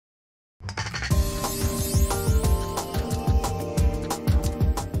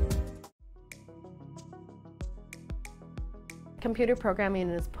Computer programming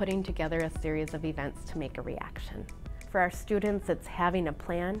is putting together a series of events to make a reaction. For our students, it's having a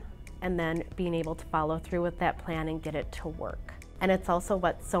plan and then being able to follow through with that plan and get it to work. And it's also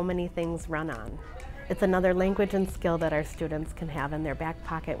what so many things run on. It's another language and skill that our students can have in their back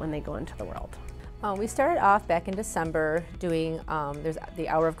pocket when they go into the world. We started off back in December doing there's the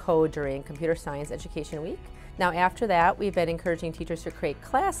Hour of Code during Computer Science Education Week. Now after that, we've been encouraging teachers to create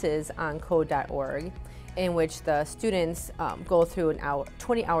classes on code.org in which the students go through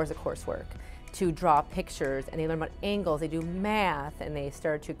 20 hours of coursework to draw pictures, and they learn about angles, they do math, and they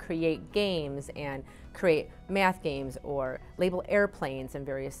start to create games and create math games or label airplanes and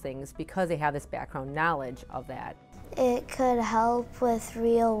various things because they have this background knowledge of that. It could help with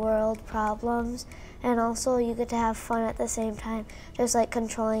real world problems, and also you get to have fun at the same time, just like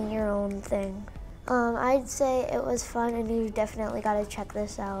controlling your own thing. I'd say it was fun, and you definitely got to check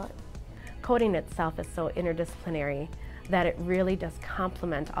this out. Coding itself is so interdisciplinary that it really does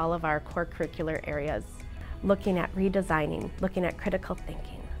complement all of our core curricular areas. Looking at redesigning, looking at critical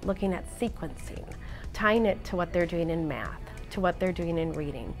thinking, looking at sequencing, tying it to what they're doing in math, to what they're doing in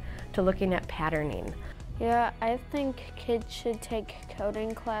reading, to looking at patterning. Yeah, I think kids should take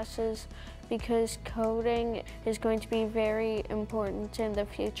coding classes because coding is going to be very important in the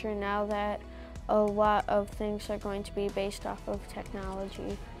future now that a lot of things are going to be based off of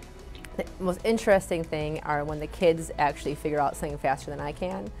technology. The most interesting thing are when the kids actually figure out something faster than I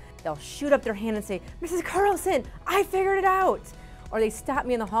can. They'll shoot up their hand and say, "Mrs. Carlson, I figured it out!" Or they stop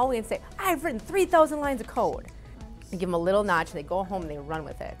me in the hallway and say, "I've written 3,000 lines of code." And give them a little notch and they go home and they run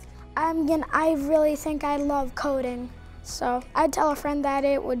with it. I really think I love coding, so I'd tell a friend that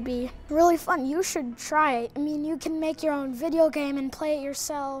it would be really fun. You should try it. I mean, you can make your own video game and play it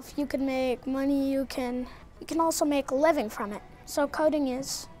yourself. You can make money. You can also make a living from it. So coding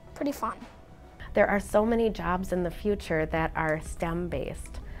is pretty fun. There are so many jobs in the future that are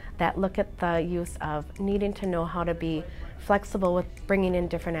STEM-based, that look at the use of needing to know how to be flexible with bringing in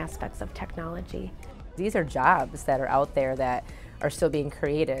different aspects of technology. These are jobs that are out there that are still being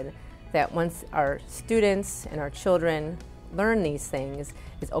created, that once our students and our children learn these things,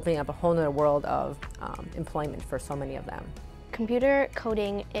 is opening up a whole other world of employment for so many of them. Computer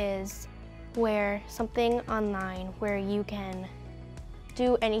coding is something online where you can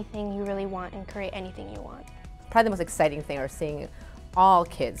do anything you really want and create anything you want. Probably the most exciting thing are seeing all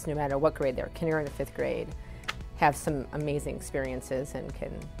kids, no matter what grade they're, kindergarten to 5th grade, have some amazing experiences and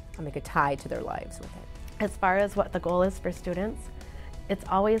can make a tie to their lives with it. As far as what the goal is for students, it's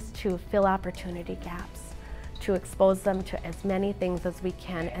always to fill opportunity gaps, to expose them to as many things as we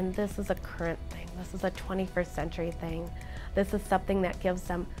can, and this is a current thing. This is a 21st century thing. This is something that gives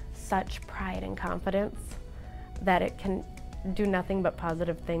them such pride and confidence that it can do nothing but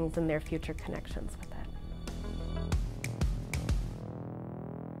positive things in their future connections with it.